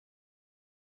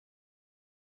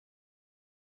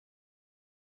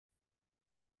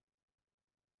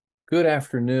Good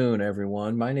afternoon,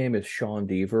 everyone. My name is Sean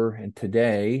Deaver, and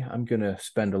today I'm going to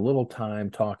spend a little time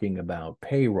talking about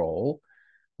payroll,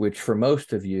 which for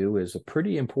most of you is a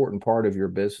pretty important part of your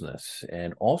business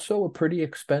and also a pretty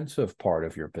expensive part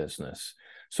of your business.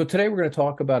 So today we're going to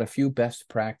talk about a few best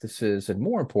practices, and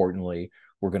more importantly,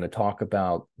 we're going to talk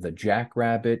about the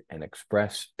Jackrabbit and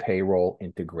Express payroll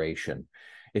integration.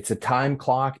 It's a time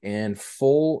clock and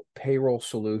full payroll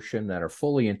solution that are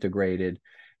fully integrated.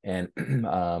 And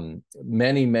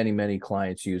many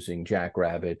clients using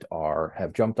Jackrabbit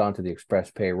have jumped onto the Express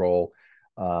Payroll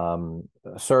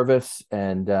service,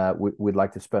 and we'd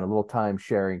like to spend a little time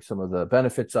sharing some of the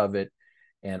benefits of it,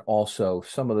 and also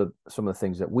some of the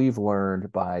things that we've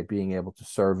learned by being able to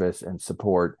service and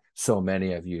support so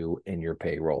many of you in your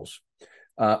payrolls.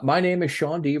 My name is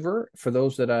Sean Deaver. For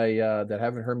those that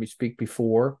haven't heard me speak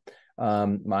before.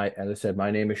 As I said, my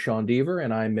name is Sean Deaver,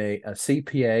 and I'm a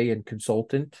CPA and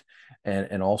consultant,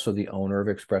 and also the owner of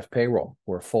Express Payroll.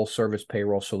 We're a full service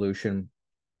payroll solution.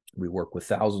 We work with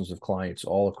thousands of clients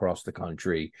all across the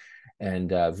country, and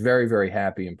very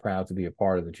happy and proud to be a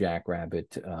part of the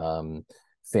Jackrabbit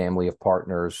family of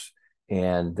partners,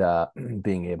 and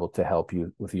being able to help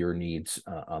you with your needs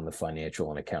on the financial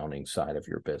and accounting side of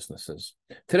your businesses.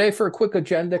 Today, for a quick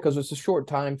agenda, because it's a short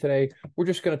time today, we're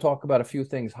just going to talk about a few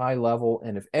things high level.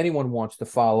 And if anyone wants to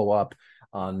follow up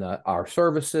on our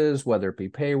services, whether it be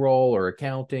payroll or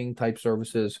accounting type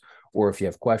services, or if you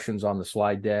have questions on the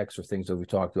slide decks or things that we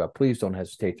talked about, please don't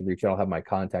hesitate to reach out. I'll have my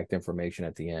contact information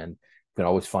at the end. You can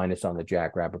always find us on the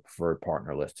Jackrabbit Preferred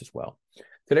Partner list as well.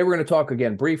 Today, we're going to talk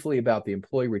again briefly about the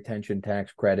Employee Retention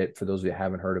Tax Credit, for those of you who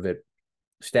haven't heard of it,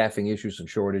 staffing issues and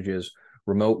shortages,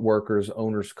 remote workers,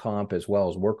 owner's comp, as well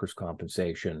as workers'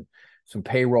 compensation, some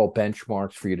payroll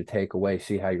benchmarks for you to take away,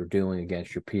 see how you're doing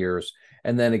against your peers.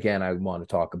 And then again, I want to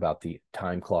talk about the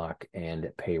time clock and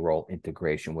payroll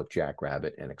integration with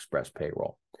Jackrabbit and Express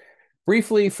Payroll.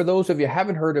 Briefly, for those of you who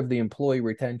haven't heard of the Employee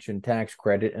Retention Tax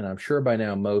Credit, and I'm sure by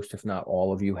now most, if not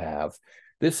all of you have,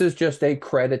 this is just a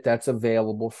credit that's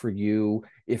available for you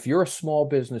if you're a small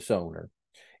business owner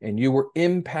and you were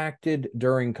impacted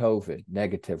during COVID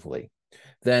negatively.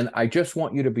 Then I just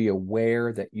want you to be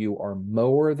aware that you are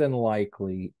more than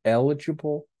likely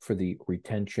eligible for the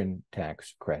retention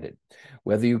tax credit.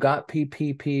 Whether you got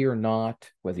PPP or not,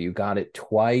 whether you got it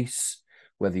twice,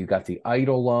 whether you got the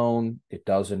EIDL loan, it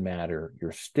doesn't matter.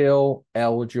 You're still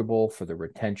eligible for the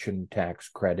retention tax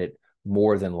credit,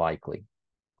 more than likely.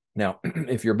 Now,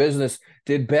 if your business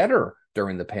did better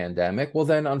during the pandemic, well,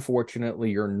 then unfortunately,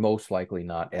 you're most likely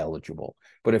not eligible.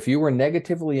 But if you were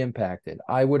negatively impacted,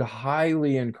 I would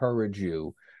highly encourage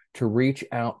you to reach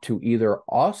out to either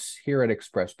us here at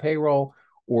Express Payroll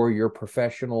or your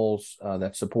professionals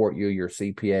that support you, your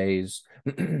CPAs,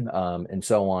 and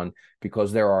so on,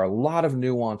 because there are a lot of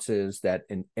nuances that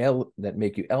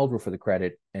make you eligible for the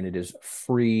credit, and it is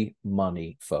free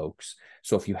money, folks.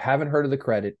 So if you haven't heard of the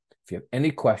credit, if you have any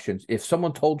questions, if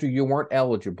someone told you you weren't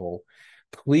eligible,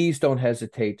 please don't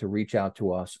hesitate to reach out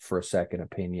to us for a second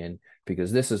opinion,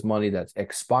 because this is money that's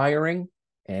expiring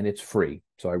and it's free.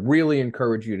 So I really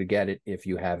encourage you to get it if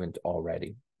you haven't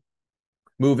already.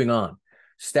 Moving on.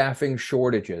 Staffing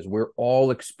shortages. We're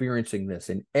all experiencing this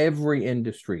in every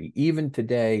industry, even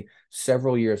today,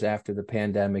 several years after the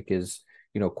pandemic is,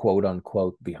 quote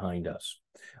unquote, behind us.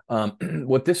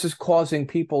 What this is causing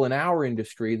people in our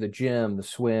industry, the gym, the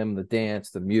swim, the dance,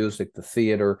 the music, the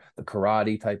theater, the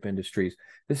karate type industries,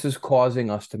 this is causing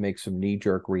us to make some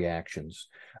knee-jerk reactions.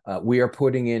 We are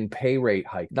putting in pay rate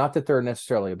hike. Not that they're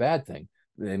necessarily a bad thing.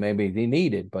 They may be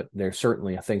needed, but they're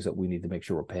certainly things that we need to make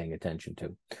sure we're paying attention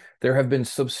to. There have been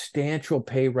substantial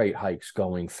pay rate hikes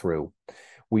going through.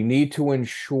 We need to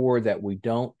ensure that we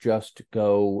don't just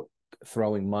go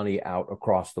throwing money out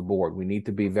across the board. We need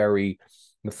to be very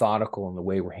methodical in the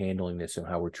way we're handling this and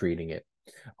how we're treating it.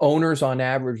 Owners, on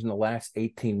average, in the last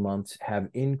 18 months have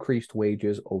increased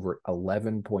wages over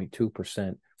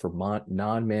 11.2% for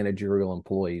non-managerial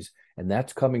employees, and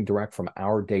that's coming direct from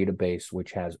our database,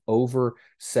 which has over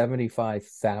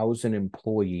 75,000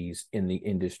 employees in the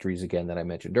industries, again, that I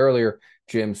mentioned earlier: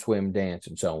 gym, swim, dance,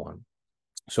 and so on.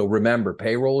 So remember,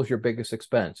 payroll is your biggest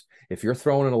expense. If you're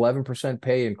throwing an 11%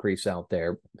 pay increase out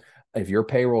there, if your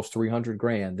payroll's 300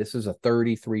 grand, this is a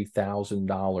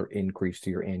 $33,000 increase to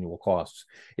your annual costs.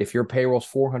 If your payroll's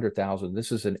 400,000,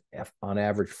 this is on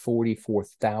average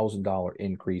 $44,000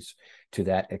 increase to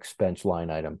that expense line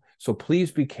item. So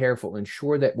please be careful.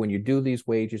 Ensure that when you do these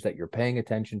wages, that you're paying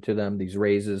attention to them, these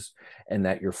raises, and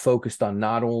that you're focused on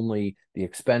not only the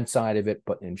expense side of it,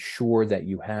 but ensure that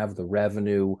you have the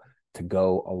revenue to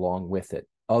go along with it.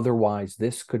 Otherwise,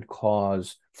 this could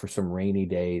cause for some rainy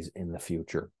days in the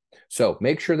future. So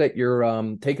make sure that you're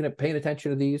paying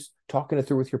attention to these, talking it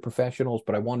through with your professionals.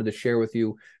 But I wanted to share with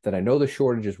you that I know the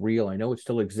shortage is real. I know it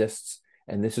still exists.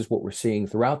 And this is what we're seeing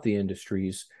throughout the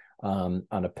industries on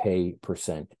a pay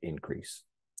percent increase.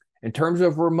 In terms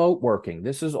of remote working,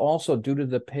 this is also due to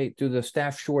the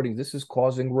staff shorting. This is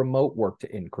causing remote work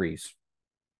to increase.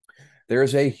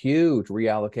 There's a huge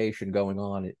reallocation going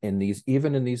on in these,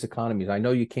 even in these economies. I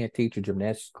know you can't teach a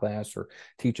gymnastics class or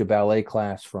teach a ballet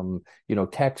class from,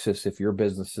 Texas if your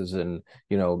business is in,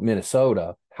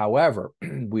 Minnesota. However,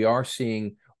 we are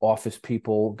seeing office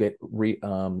people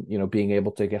being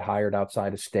able to get hired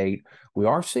outside of state. We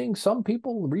are seeing some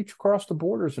people reach across the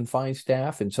borders and find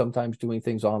staff, and sometimes doing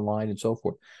things online and so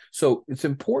forth. So it's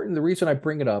important. The reason I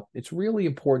bring it up, it's really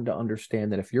important to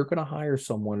understand that if you're going to hire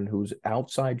someone who's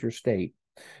outside your state,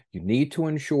 you need to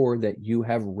ensure that you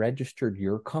have registered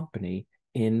your company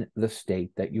in the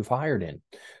state that you've hired in.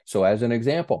 So as an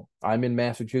example, I'm in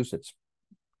Massachusetts.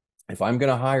 If I'm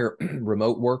going to hire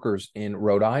remote workers in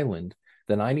Rhode Island,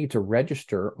 then I need to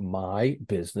register my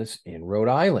business in Rhode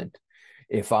Island.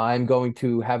 If I'm going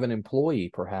to have an employee,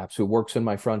 perhaps, who works in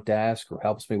my front desk or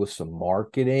helps me with some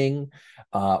marketing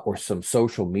or some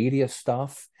social media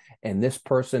stuff, and this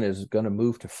person is going to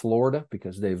move to Florida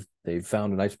because they've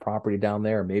found a nice property down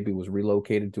there, maybe was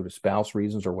relocated due to spouse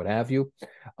reasons or what have you.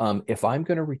 If I'm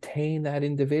going to retain that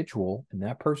individual and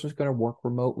that person is going to work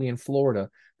remotely in Florida,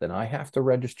 then I have to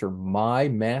register my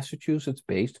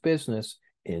Massachusetts-based business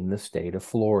in the state of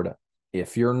Florida.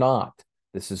 If you're not,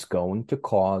 this is going to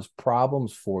cause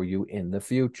problems for you in the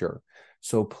future.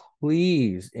 So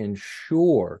please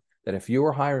ensure that if you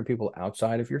are hiring people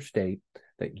outside of your state,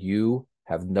 that you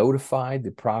have notified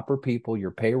the proper people, your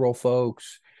payroll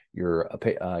folks, your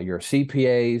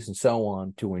CPAs, and so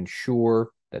on, to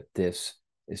ensure that this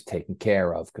is taken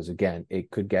care of. Because again, it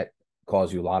could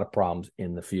cause you a lot of problems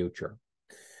in the future.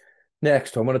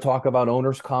 Next, I'm going to talk about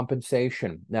owner's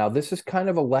compensation. Now, this is kind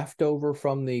of a leftover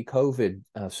from the COVID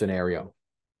scenario.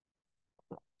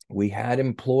 We had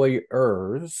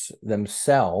employers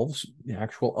themselves, the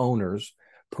actual owners,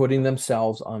 putting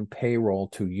themselves on payroll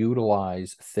to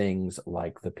utilize things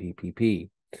like the PPP.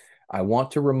 I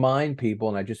want to remind people,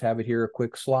 and I just have it here, a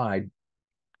quick slide,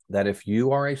 that if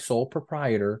you are a sole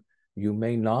proprietor, you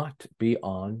may not be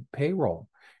on payroll.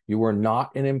 You are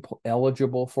not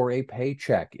eligible for a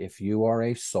paycheck if you are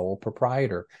a sole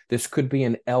proprietor. This could be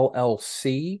an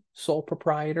LLC sole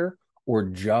proprietor or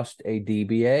just a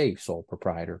DBA sole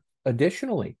proprietor.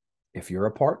 Additionally, if you're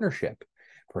a partnership,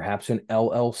 perhaps an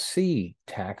LLC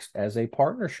taxed as a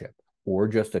partnership or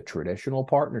just a traditional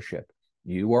partnership,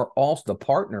 the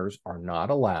partners are not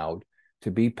allowed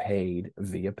to be paid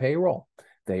via payroll.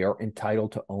 They are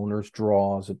entitled to owner's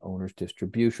draws and owner's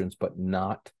distributions, but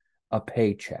not a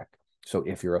paycheck. So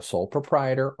if you're a sole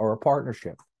proprietor or a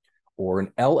partnership, or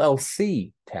an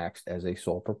LLC taxed as a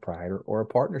sole proprietor or a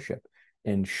partnership,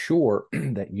 ensure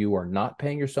that you are not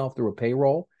paying yourself through a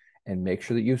payroll, and make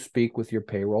sure that you speak with your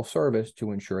payroll service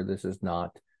to ensure this is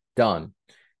not done.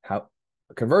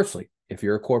 Conversely, if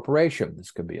you're a corporation,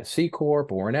 this could be a C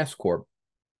Corp or an S Corp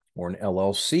or an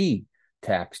LLC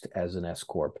taxed as an S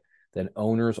Corp, then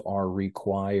owners are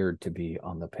required to be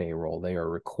on the payroll. They are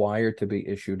required to be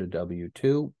issued a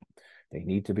W-2. They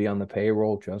need to be on the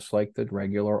payroll just like the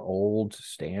regular old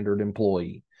standard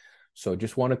employee. So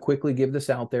just want to quickly give this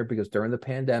out there, because during the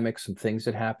pandemic, some things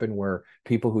that happened where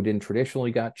people who didn't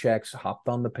traditionally got checks hopped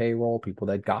on the payroll, people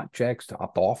that got checks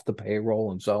hopped off the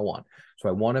payroll, and so on. So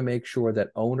I want to make sure that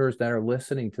owners that are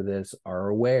listening to this are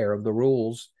aware of the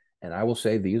rules. And I will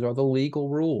say these are the legal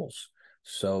rules.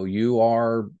 So you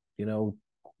are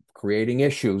creating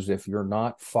issues if you're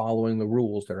not following the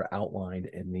rules that are outlined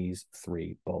in these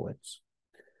 3 bullets.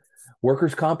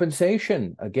 Workers'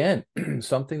 compensation, again,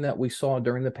 something that we saw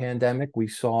during the pandemic,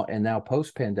 and now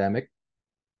post-pandemic,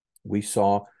 we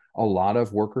saw a lot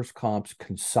of workers' comps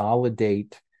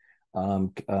consolidate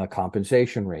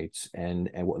compensation rates and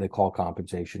what they call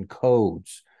compensation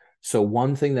codes. So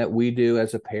one thing that we do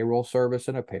as a payroll service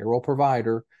and a payroll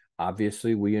provider,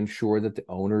 obviously, we ensure that the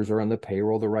owners are on the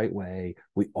payroll the right way.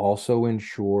 We also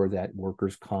ensure that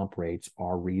workers' comp rates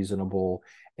are reasonable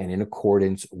and in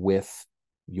accordance with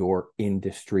your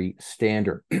industry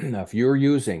standard. Now, if you're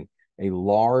using a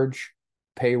large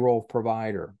payroll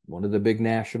provider, one of the big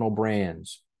national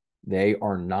brands, they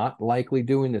are not likely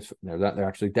doing this. They're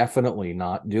actually definitely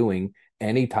not doing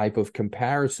any type of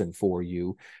comparison for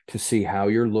you to see how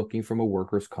you're looking from a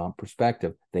workers' comp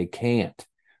perspective. They can't.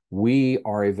 We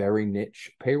are a very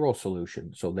niche payroll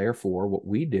solution. So therefore, what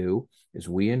we do is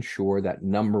we ensure that,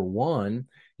 number one,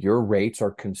 your rates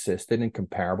are consistent and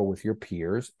comparable with your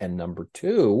peers. And number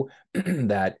two,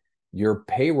 that Your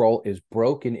payroll is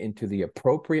broken into the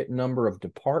appropriate number of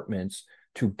departments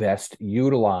to best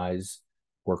utilize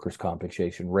workers'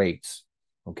 compensation rates.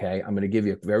 Okay, I'm going to give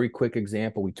you a very quick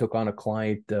example. We took on a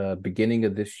client beginning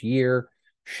of this year.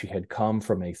 She had come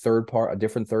from a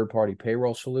different third-party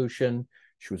payroll solution.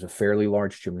 She was a fairly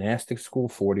large gymnastics school,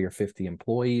 40 or 50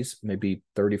 employees, maybe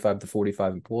 35 to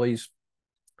 45 employees.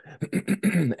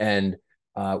 And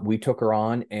we took her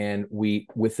on, and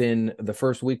within the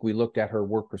first week, we looked at her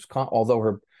workers' comp, although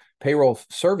her payroll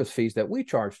service fees that we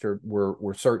charged her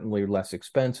were certainly less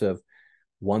expensive.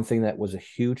 One thing that was a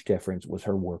huge difference was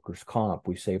her workers' comp.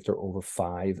 We saved her over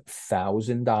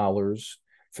 $5,000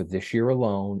 for this year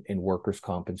alone in workers'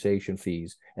 compensation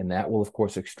fees. And that will, of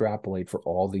course, extrapolate for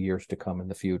all the years to come in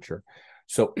the future.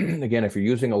 So again, if you're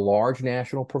using a large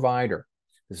national provider,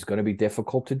 this is going to be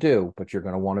difficult to do, but you're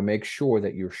going to want to make sure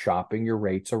that you're shopping your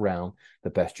rates around the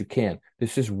best you can.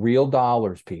 This is real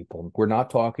dollars, people. We're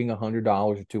not talking $100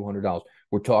 or $200.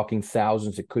 We're talking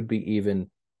thousands. It could be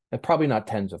even probably not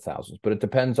tens of thousands, but it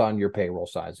depends on your payroll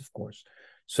size, of course.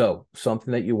 So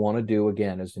something that you want to do,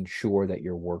 again, is ensure that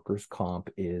your workers' comp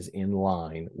is in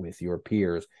line with your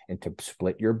peers, and to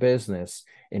split your business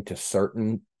into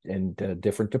certain and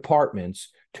different departments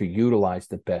to utilize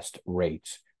the best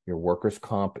rates. Your workers'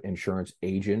 comp insurance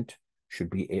agent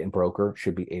and broker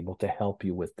should be able to help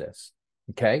you with this.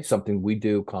 Okay, something we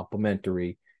do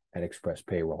complimentary at Express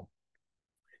Payroll.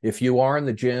 If you are in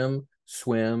the gym,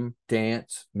 swim,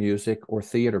 dance, music, or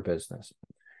theater business,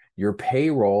 your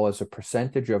payroll as a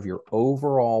percentage of your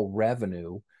overall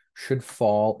revenue should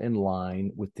fall in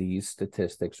line with these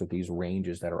statistics or these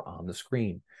ranges that are on the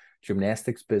screen.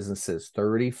 Gymnastics businesses,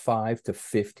 35 to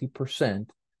 50%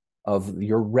 of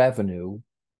your revenue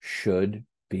should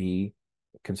be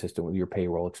consistent with your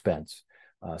payroll expense.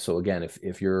 So again,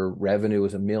 if your revenue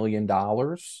is $1 million,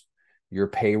 your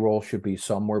payroll should be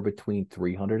somewhere between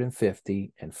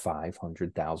 $350,000 and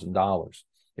 $500,000.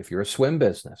 If you're a swim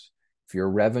business, if your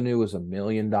revenue is $1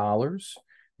 million,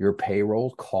 your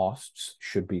payroll costs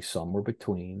should be somewhere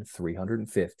between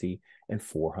 $350,000 and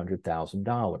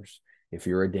 $400,000. If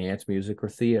you're a dance, music, or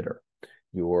theater,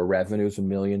 your revenue is $1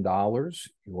 million,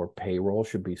 your payroll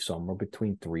should be somewhere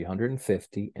between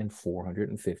 $350,000 and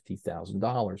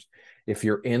 $450,000. If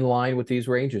you're in line with these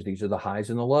ranges, these are the highs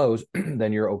and the lows,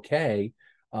 then you're okay.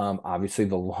 Obviously,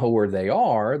 the lower they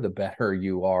are, the better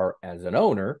you are as an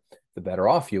owner, the better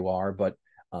off you are. But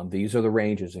these are the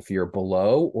ranges. If you're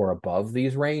below or above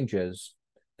these ranges,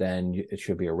 then it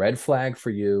should be a red flag for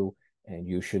you, and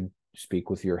you should speak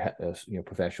with your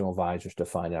professional advisors to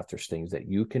find out if there's things that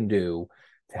you can do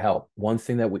to help. One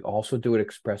thing that we also do at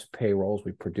Express Payroll is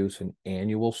we produce an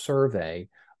annual survey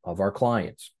of our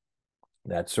clients.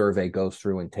 That survey goes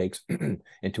through and takes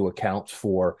into accounts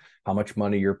for how much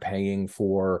money you're paying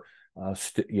for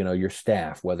your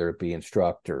staff, whether it be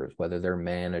instructors, whether they're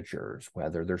managers,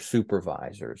 whether they're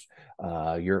supervisors,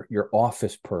 your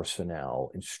office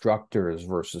personnel, instructors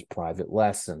versus private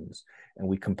lessons. And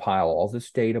we compile all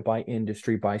this data by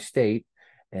industry, by state.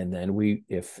 And then we,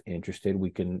 if interested, we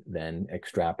can then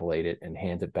extrapolate it and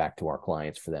hand it back to our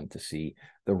clients for them to see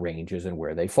the ranges and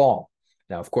where they fall.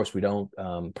 Now, of course, we don't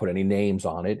put any names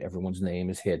on it. Everyone's name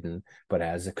is hidden. But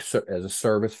as a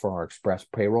service for our Express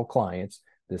Payroll clients,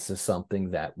 this is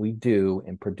something that we do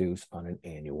and produce on an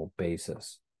annual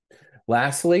basis.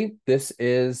 Lastly, this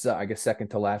is, I guess second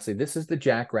to lastly, this is the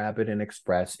Jackrabbit and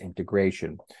Express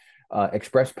integration.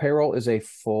 Express Payroll is a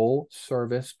full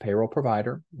service payroll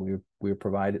provider. We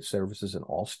provide services in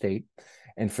all state.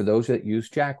 And for those that use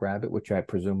Jackrabbit, which I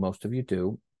presume most of you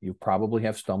do, you probably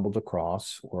have stumbled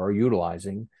across or are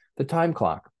utilizing the time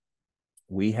clock.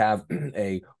 We have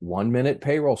a 1-minute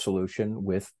payroll solution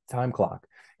with time clock.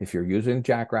 If you're using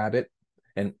Jackrabbit,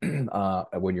 and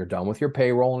when you're done with your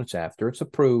payroll and it's after it's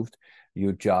approved,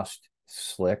 you just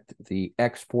select the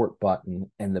export button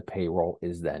and the payroll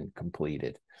is then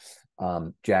completed.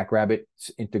 Jackrabbit's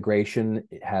integration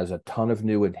has a ton of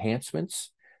new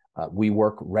enhancements. We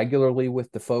work regularly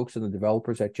with the folks and the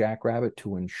developers at Jackrabbit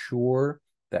to ensure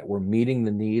that we're meeting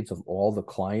the needs of all the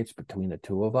clients between the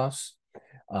two of us.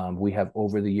 We have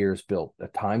over the years built a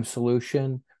time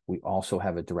solution. We also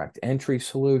have a direct entry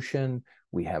solution.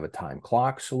 We have a time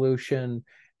clock solution,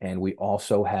 and we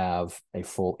also have a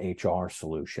full HR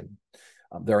solution.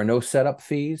 There are no setup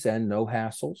fees and no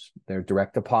hassles. Their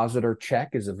direct deposit or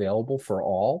check is available for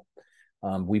all.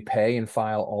 We pay and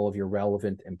file all of your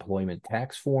relevant employment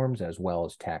tax forms as well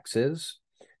as taxes.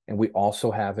 And we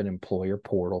also have an employer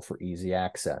portal for easy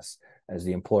access. As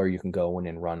the employer, you can go in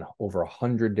and run over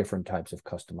 100 different types of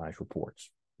customized reports.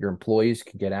 Your employees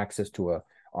can get access to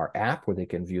our app where they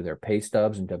can view their pay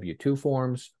stubs and W-2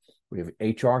 forms. We have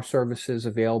HR services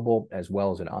available, as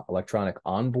well as an electronic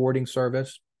onboarding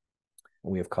service.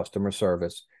 And we have customer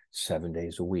service 7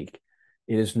 days a week.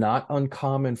 It is not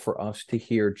uncommon for us to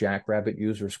hear Jackrabbit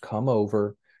users come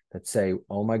over that say,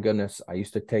 "Oh my goodness, I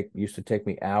used to take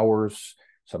me hours,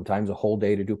 sometimes a whole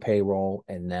day to do payroll,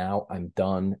 and now I'm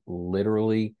done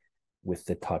literally with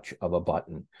the touch of a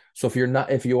button." So if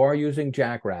you are using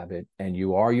Jackrabbit and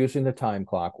you are using the time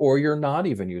clock, or you're not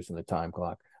even using the time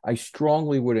clock, I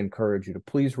strongly would encourage you to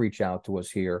please reach out to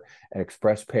us here at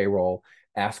Express Payroll,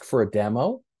 ask for a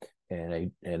demo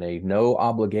and a no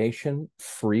obligation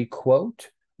free quote.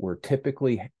 We're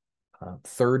typically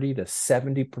 30 to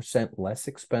 70% less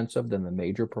expensive than the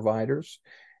major providers.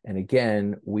 And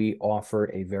again, we offer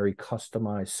a very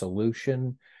customized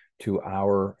solution to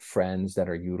our friends that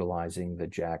are utilizing the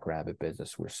Jackrabbit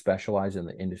business. We're specialized in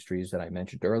the industries that I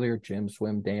mentioned earlier: gym,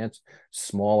 swim, dance,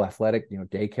 small athletic,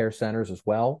 daycare centers as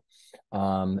well.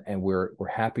 And we're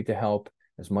happy to help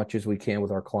as much as we can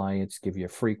with our clients, give you a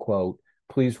free quote.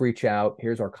 Please reach out.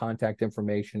 Here's our contact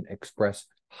information: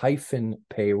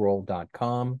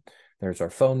 express-payroll.com. There's our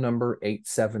phone number,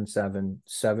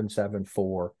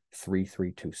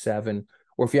 877-774-3327.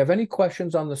 Or if you have any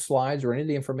questions on the slides or any of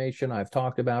the information I've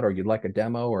talked about, or you'd like a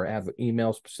demo or have an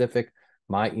email specific,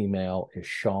 my email is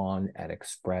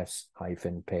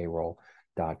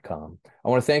sean@express-payroll.com. I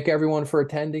want to thank everyone for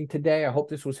attending today. I hope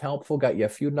this was helpful, got you a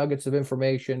few nuggets of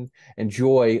information.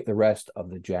 Enjoy the rest of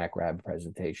the Jackrabbit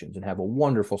presentations and have a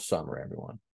wonderful summer,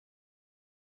 everyone.